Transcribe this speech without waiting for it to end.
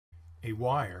A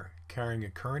wire carrying a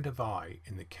current of I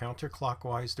in the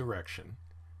counterclockwise direction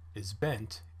is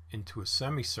bent into a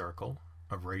semicircle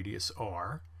of radius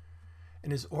r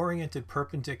and is oriented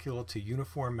perpendicular to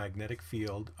uniform magnetic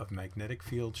field of magnetic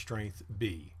field strength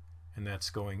B, and that's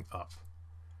going up.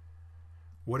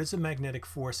 What is a magnetic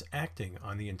force acting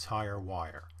on the entire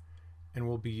wire? And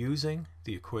we'll be using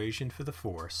the equation for the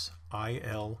force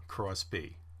IL cross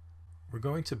B. We're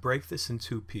going to break this in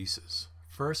two pieces.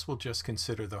 First, we'll just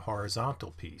consider the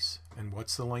horizontal piece. And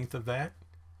what's the length of that?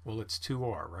 Well, it's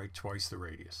 2r, right? Twice the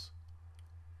radius.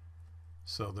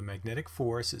 So the magnetic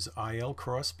force is IL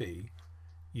cross B.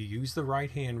 You use the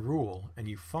right-hand rule and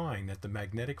you find that the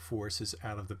magnetic force is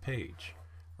out of the page.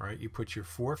 Right? You put your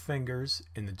 4 fingers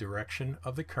in the direction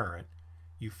of the current.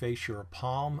 You face your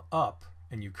palm up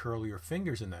and you curl your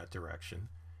fingers in that direction.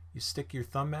 You stick your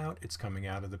thumb out, it's coming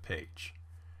out of the page.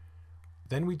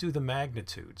 Then we do the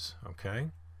magnitudes, okay?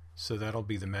 So that'll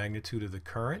be the magnitude of the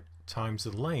current times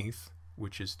the length,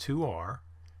 which is 2r,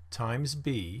 times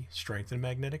B, strength in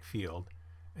magnetic field,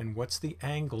 and what's the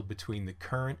angle between the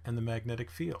current and the magnetic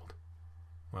field?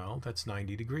 Well, that's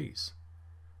 90 degrees.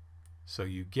 So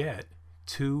you get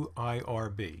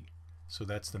 2IRB. So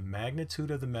that's the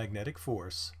magnitude of the magnetic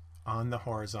force on the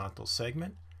horizontal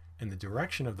segment, and the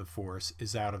direction of the force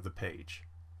is out of the page.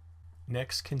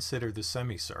 Next, consider the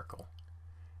semicircle.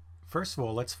 First of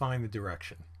all, let's find the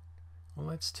direction. Well,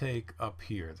 let's take up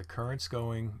here. The current's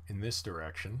going in this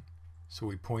direction, so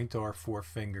we point our 4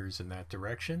 fingers in that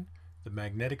direction. The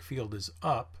magnetic field is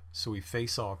up, so we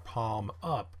face our palm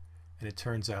up, and it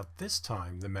turns out this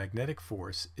time the magnetic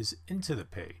force is into the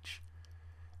page.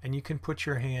 And you can put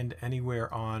your hand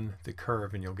anywhere on the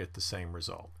curve and you'll get the same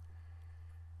result.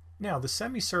 Now, the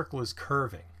semicircle is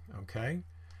curving, okay?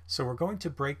 So we're going to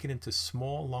break it into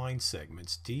small line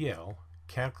segments, dl,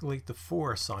 calculate the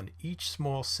force on each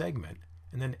small segment,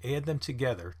 and then add them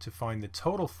together to find the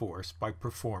total force by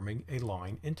performing a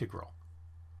line integral.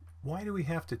 Why do we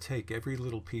have to take every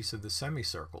little piece of the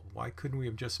semicircle? Why couldn't we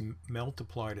have just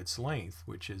multiplied its length,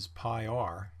 which is pi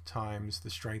r, times the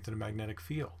strength of the magnetic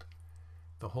field?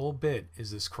 The whole bit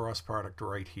is this cross product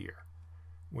right here.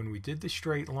 When we did the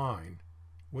straight line,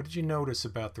 what did you notice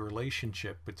about the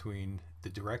relationship between the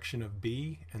direction of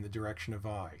B and the direction of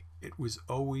I? It was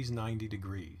always 90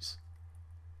 degrees.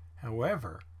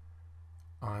 However,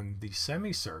 on the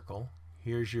semicircle,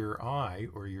 here's your I,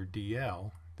 or your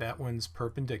dl. That one's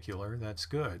perpendicular, that's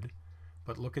good.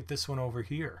 But look at this one over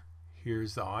here.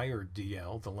 Here's the I, or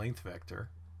dl, the length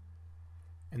vector.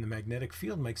 And the magnetic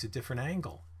field makes a different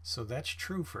angle. So that's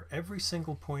true for every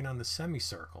single point on the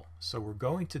semicircle. So we're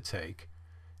going to take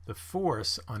the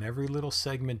force on every little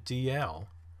segment dl,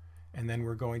 and then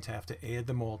we're going to have to add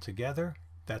them all together.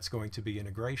 That's going to be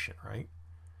integration, right?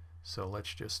 So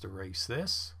let's just erase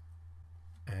this.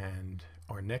 And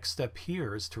our next step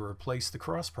here is to replace the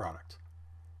cross product,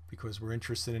 because we're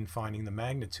interested in finding the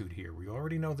magnitude here. We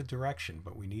already know the direction,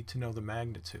 but we need to know the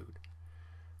magnitude.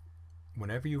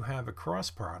 Whenever you have a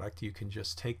cross product, you can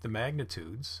just take the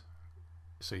magnitudes.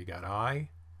 So you got I,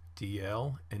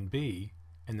 dl, and B,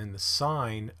 and then the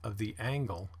sine of the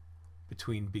angle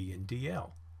between B and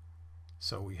dl.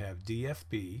 So we have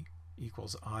dfb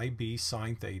equals IB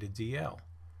sine theta dl.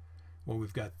 Well,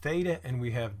 we've got theta and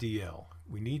we have dl.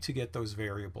 We need to get those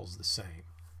variables the same.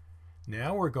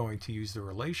 Now we're going to use the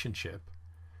relationship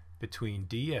between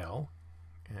dl,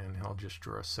 and I'll just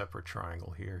draw a separate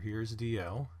triangle here. Here's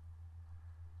dl,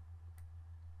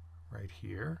 right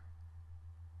here.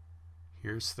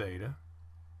 Here's theta,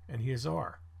 and here's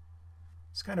r.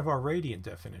 It's kind of our radiant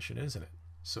definition, isn't it?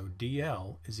 So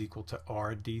dl is equal to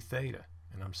r d theta.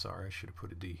 And I'm sorry, I should have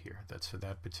put a d here. That's for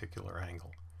that particular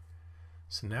angle.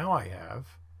 So now I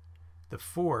have the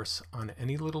force on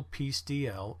any little piece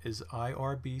dl is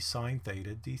IRB sine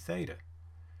theta d theta.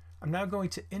 I'm now going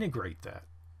to integrate that.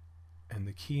 And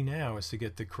the key now is to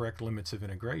get the correct limits of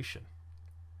integration.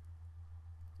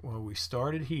 Well, we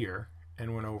started here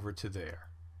and went over to there.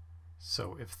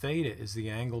 So if theta is the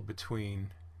angle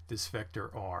between this vector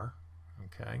r,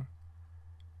 okay,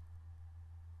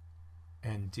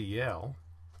 and dl,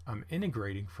 I'm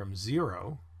integrating from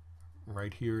 0,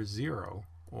 right here is 0,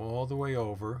 all the way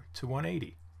over to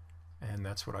 180. And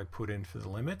that's what I put in for the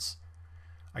limits.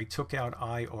 I took out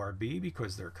IRB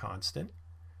because they're constant.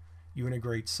 You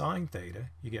integrate sine theta,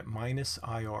 you get minus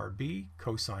IRB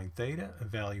cosine theta,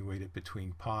 evaluated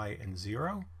between pi and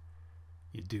 0.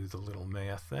 You do the little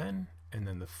math then, and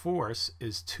then the force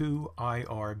is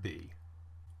 2IRB.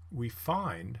 We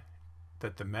find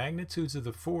that the magnitudes of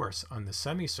the force on the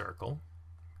semicircle,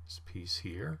 this piece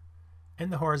here,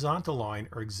 and the horizontal line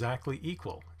are exactly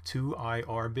equal,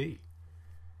 2IRB.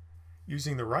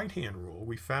 Using the right-hand rule,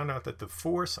 we found out that the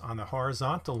force on the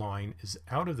horizontal line is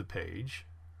out of the page.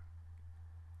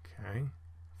 Okay,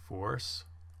 force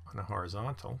on the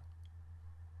horizontal.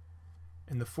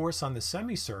 And the force on the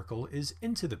semicircle is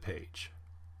into the page.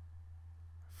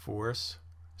 Force,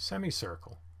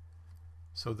 semicircle.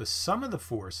 So the sum of the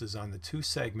forces on the two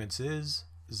segments is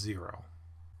 0.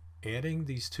 Adding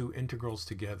these two integrals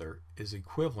together is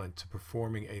equivalent to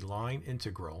performing a line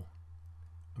integral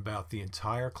about the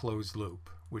entire closed loop,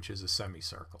 which is a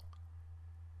semicircle.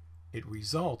 It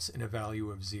results in a value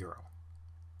of 0.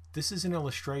 This is an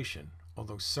illustration,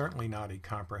 although certainly not a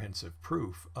comprehensive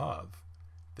proof, of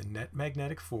the net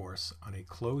magnetic force on a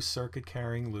closed circuit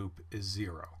carrying loop is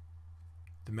 0.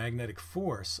 The magnetic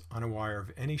force on a wire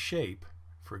of any shape,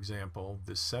 for example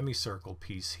this semicircle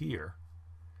piece here,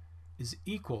 is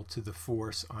equal to the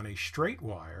force on a straight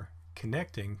wire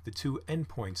connecting the two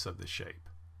endpoints of the shape.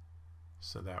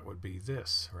 So that would be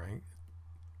this, right?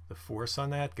 The force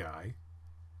on that guy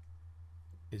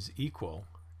is equal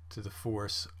to the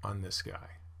force on this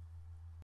guy.